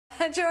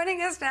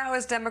Joining us now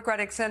is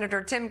Democratic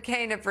Senator Tim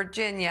Kaine of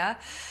Virginia.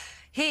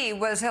 He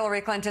was Hillary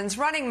Clinton's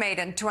running mate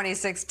in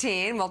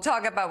 2016. We'll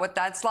talk about what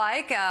that's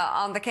like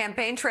on the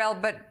campaign trail.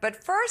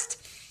 But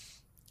first,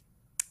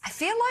 I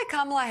feel like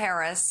Kamala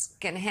Harris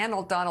can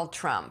handle Donald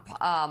Trump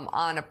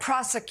on a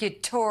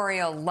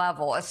prosecutorial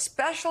level,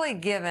 especially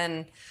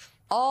given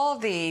all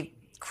the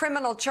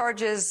criminal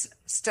charges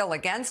still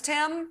against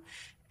him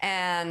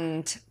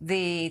and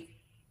the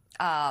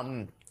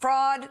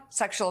fraud,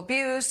 sexual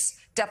abuse,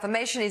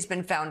 defamation. He's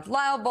been found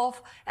liable,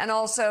 and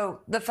also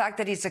the fact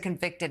that he's a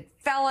convicted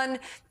felon.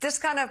 This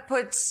kind of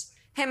puts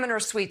him in her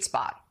sweet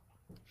spot.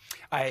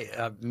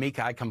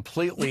 Mika, I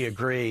completely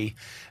agree.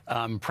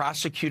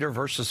 Prosecutor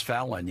versus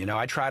felon. You know,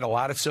 I tried a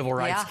lot of civil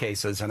rights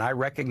cases, and I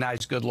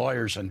recognize good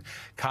lawyers, and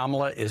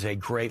Kamala is a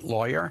great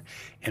lawyer.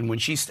 And when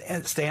she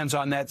stands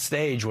on that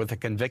stage with a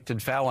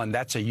convicted felon,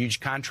 that's a huge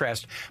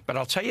contrast. But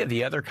I'll tell you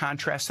the other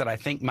contrast that I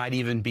think might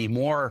even be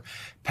more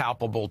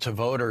palpable to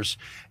voters,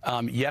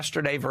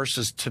 yesterday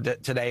versus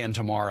today and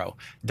tomorrow.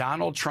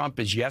 Donald Trump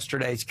is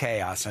yesterday's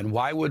chaos, and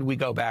why would we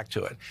go back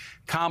to it?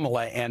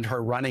 Kamala and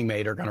her running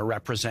mate are going to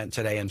represent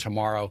today and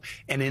tomorrow.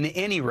 And in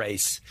any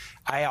race,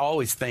 I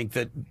always think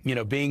that, you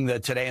know, being the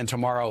today and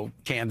tomorrow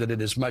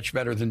candidate is much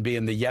better than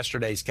being the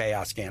yesterday's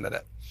chaos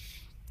candidate.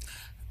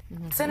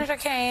 Senator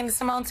Kaine,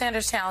 Simone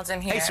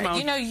Sanders-Townsend here. Hey, Simone.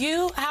 You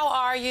know, how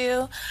are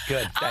you?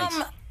 Good,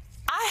 thanks.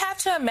 I have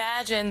to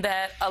imagine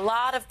that a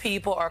lot of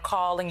people are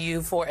calling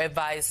you for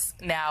advice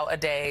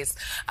nowadays.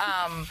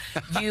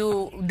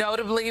 You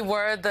notably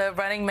were the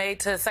running mate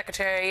to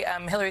Secretary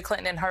Hillary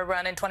Clinton in her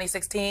run in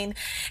 2016,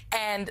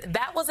 and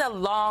that was a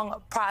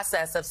long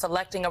process of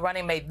selecting a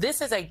running mate.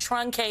 This is a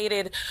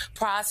truncated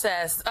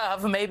process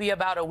of maybe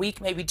about a week,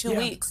 maybe 2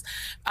 weeks.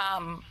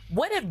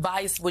 What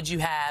advice would you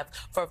have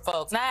for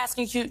folks? Not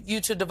asking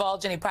you to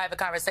divulge any private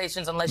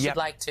conversations unless you'd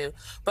like to,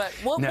 but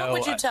what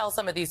would you tell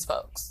some of these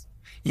folks?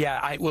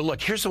 Yeah, well,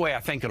 look, here's the way I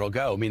think it'll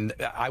go. I mean,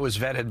 I was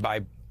vetted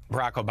by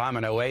Barack Obama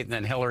in 2008 and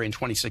then Hillary in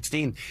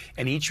 2016,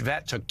 and each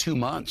vet took 2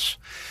 months.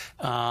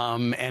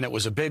 And it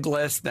was a big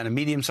list, then a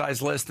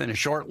medium-sized list, then a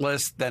short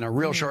list, then a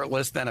real short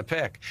list, then a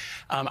pick.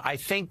 I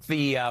think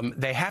they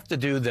have to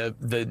do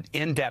the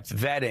in-depth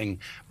vetting,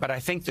 but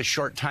I think the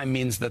short time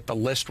means that the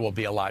list will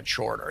be a lot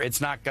shorter. It's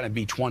not going to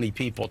be 20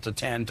 people to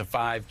 10 to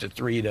 5 to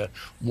 3 to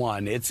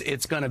 1.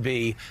 It's going to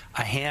be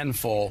a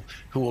handful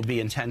who will be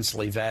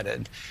intensely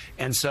vetted.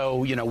 And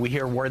so, you know, we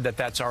hear word that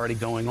that's already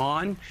going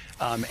on.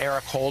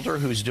 Eric Holder,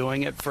 who's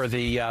doing it for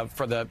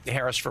the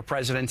Harris for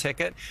President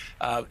ticket.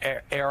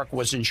 Eric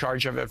was in charge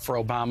of it for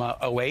Obama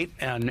 2008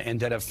 and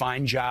did a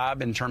fine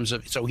job in terms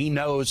of, so he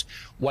knows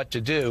what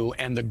to do.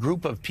 And the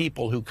group of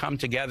people who come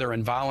together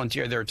and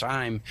volunteer their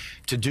time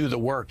to do the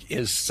work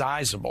is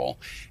sizable.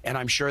 And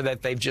I'm sure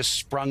that they've just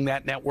sprung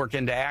that network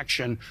into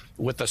action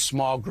with a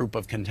small group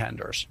of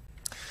contenders.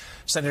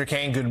 Senator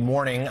Kaine, good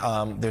morning.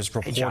 There's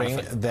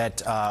reporting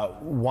that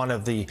one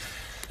of the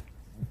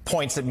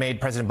points that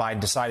made President Biden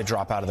decide to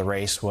drop out of the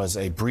race was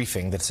a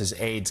briefing that his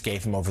aides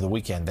gave him over the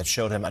weekend that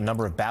showed him a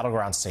number of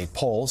battleground state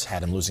polls,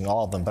 had him losing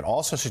all of them, but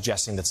also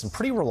suggesting that some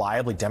pretty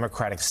reliably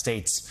Democratic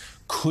states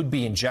could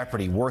be in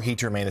jeopardy were he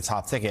to remain the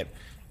top ticket,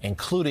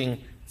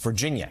 including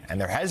Virginia. And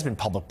there has been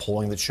public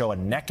polling that show a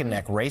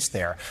neck-and-neck race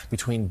there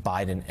between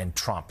Biden and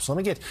Trump. So let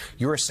me get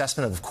your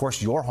assessment of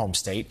course, your home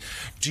state.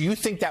 Do you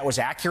think that was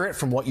accurate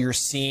from what you're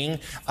seeing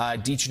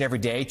each and every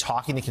day,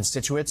 talking to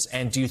constituents?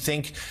 And do you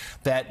think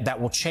that that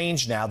will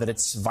change now that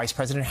it's Vice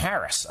President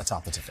Harris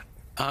atop the ticket?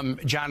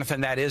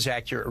 Jonathan, that is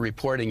accurate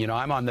reporting. You know,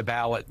 I'm on the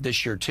ballot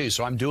this year, too,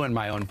 so I'm doing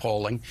my own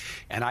polling.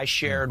 And I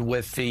shared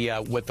with the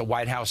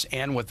White House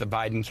and with the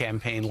Biden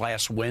campaign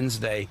last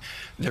Wednesday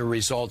the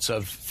results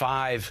of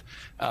 5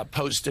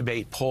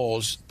 post-debate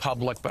polls,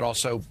 public but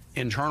also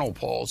internal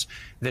polls,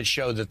 that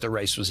showed that the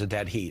race was a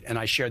dead heat. And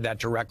I shared that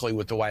directly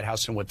with the White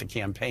House and with the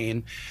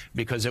campaign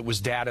because it was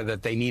data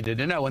that they needed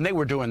to know. And they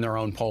were doing their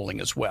own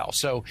polling as well.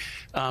 So,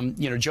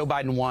 you know, Joe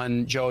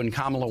and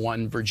Kamala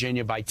won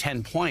Virginia by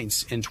 10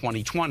 points in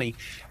 2020.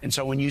 And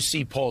so when you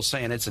see polls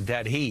saying it's a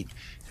dead heat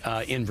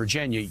in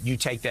Virginia, you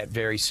take that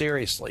very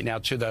seriously. Now,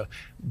 to the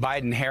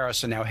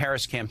Biden-Harris and now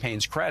Harris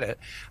campaign's credit,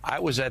 I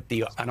was at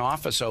an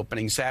office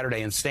opening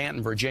Saturday in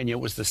Stanton, Virginia. It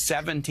was the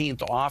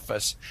 17th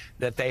office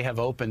that they have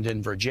opened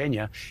in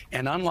Virginia.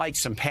 And unlike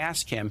some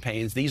past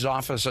campaigns, these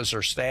offices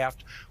are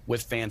staffed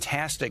with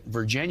fantastic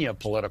Virginia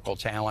political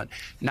talent,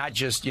 not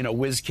just, you know,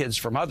 whiz kids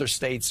from other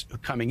states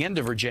coming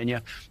into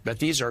Virginia, but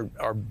these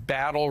are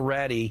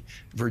battle-ready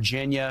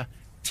Virginia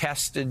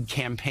tested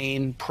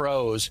campaign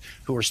pros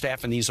who are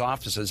staffing these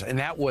offices. And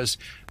that was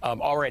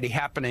already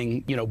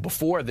happening, you know,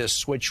 before this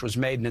switch was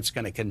made, and it's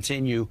going to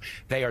continue.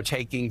 They are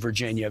taking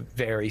Virginia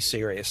very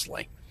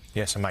seriously.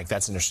 Yes, and Mike,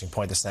 that's an interesting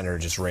point the senator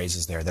just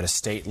raises there, that a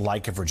state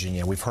like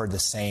Virginia, we've heard the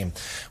same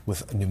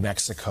with New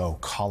Mexico,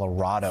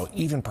 Colorado,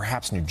 even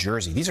perhaps New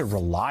Jersey. These are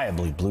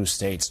reliably blue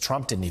states.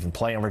 Trump didn't even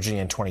play in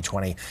Virginia in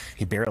 2020.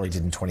 He barely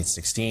did in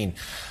 2016.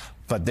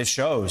 But this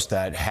shows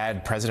that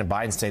had President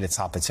Biden stayed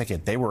atop the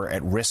ticket, they were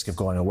at risk of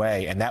going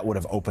away, and that would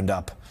have opened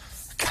up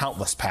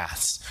countless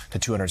paths to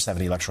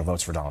 270 electoral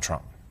votes for Donald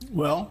Trump.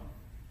 Well,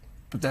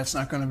 but that's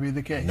not going to be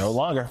the case. No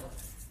longer.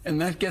 And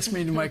that gets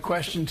me to my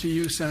question to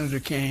you, Senator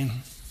Kaine.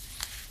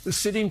 The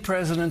sitting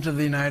president of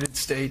the United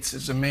States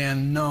is a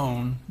man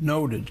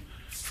noted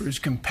for his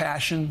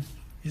compassion,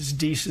 his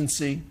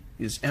decency,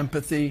 his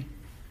empathy,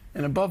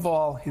 and above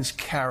all, his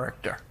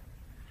character.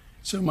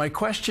 So my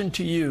question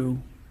to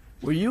you,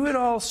 were you at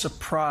all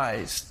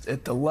surprised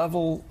at the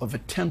level of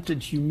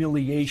attempted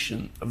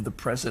humiliation of the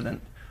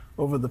president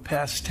over the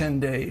past 10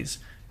 days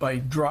by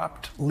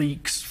dropped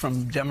leaks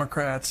from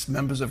Democrats,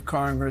 members of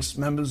Congress,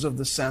 members of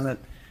the Senate,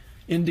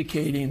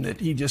 indicating that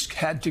he just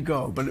had to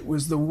go? But it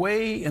was the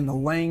way and the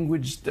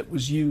language that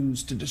was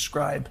used to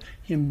describe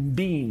him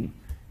being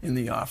in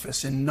the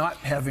office and not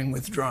having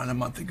withdrawn a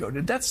month ago.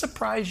 Did that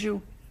surprise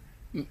you?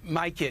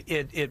 Mike,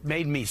 it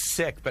made me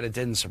sick, but it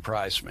didn't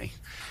surprise me.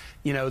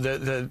 You know,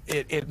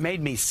 it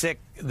made me sick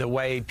the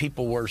way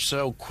people were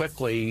so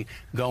quickly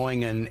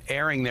going and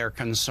airing their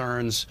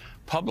concerns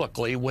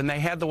publicly when they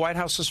had the White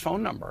House's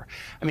phone number.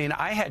 I mean,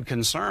 I had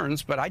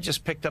concerns, but I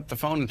just picked up the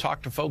phone and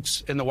talked to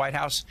folks in the White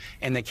House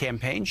and the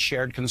campaign,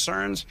 shared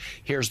concerns.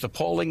 Here's the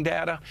polling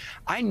data.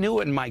 I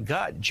knew in my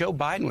gut Joe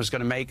Biden was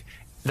going to make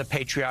the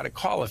patriotic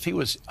call. If he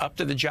was up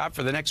to the job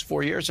for the next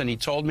 4 years and he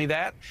told me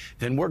that,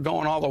 then we're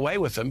going all the way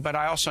with him. But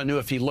I also knew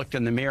if he looked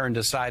in the mirror and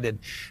decided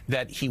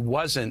that he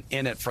wasn't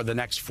in it for the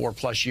next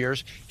 4+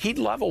 years, he'd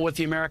level with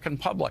the American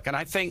public. And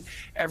I think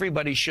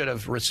everybody should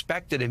have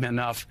respected him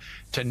enough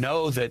to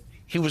know that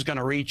he was going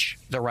to reach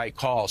the right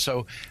call.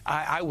 So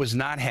I was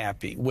not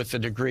happy with the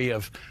degree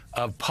of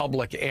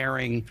public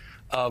airing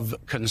of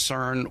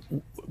concern,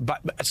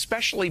 but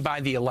especially by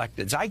the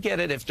electeds. I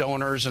get it if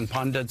donors and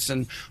pundits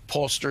and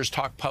pollsters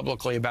talk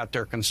publicly about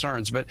their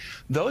concerns, but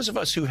those of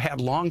us who had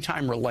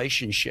longtime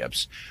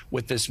relationships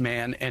with this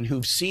man and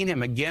who've seen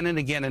him again and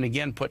again and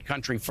again put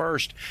country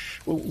first,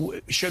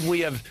 should we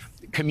have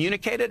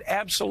communicated?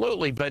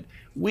 Absolutely, but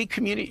you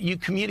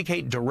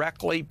communicate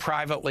directly,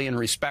 privately, and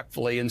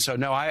respectfully. And so,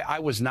 no, I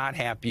was not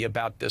happy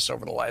about this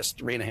over the last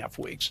 3.5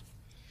 weeks.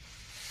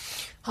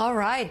 All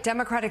right.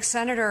 Democratic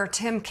Senator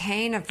Tim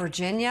Kaine of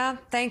Virginia,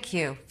 thank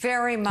you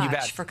very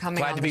much for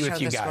coming on the show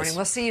this morning.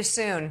 We'll see you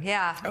soon.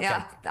 Yeah, okay.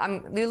 Yeah.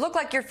 You look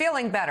like you're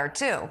feeling better,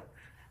 too.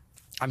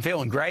 I'm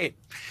feeling great.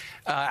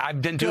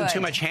 I've been doing too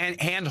much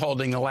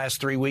hand-holding the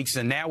last 3 weeks,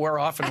 and now we're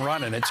off and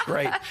running. It's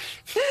great.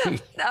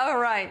 All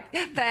right.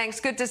 Thanks.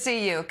 Good to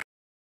see you.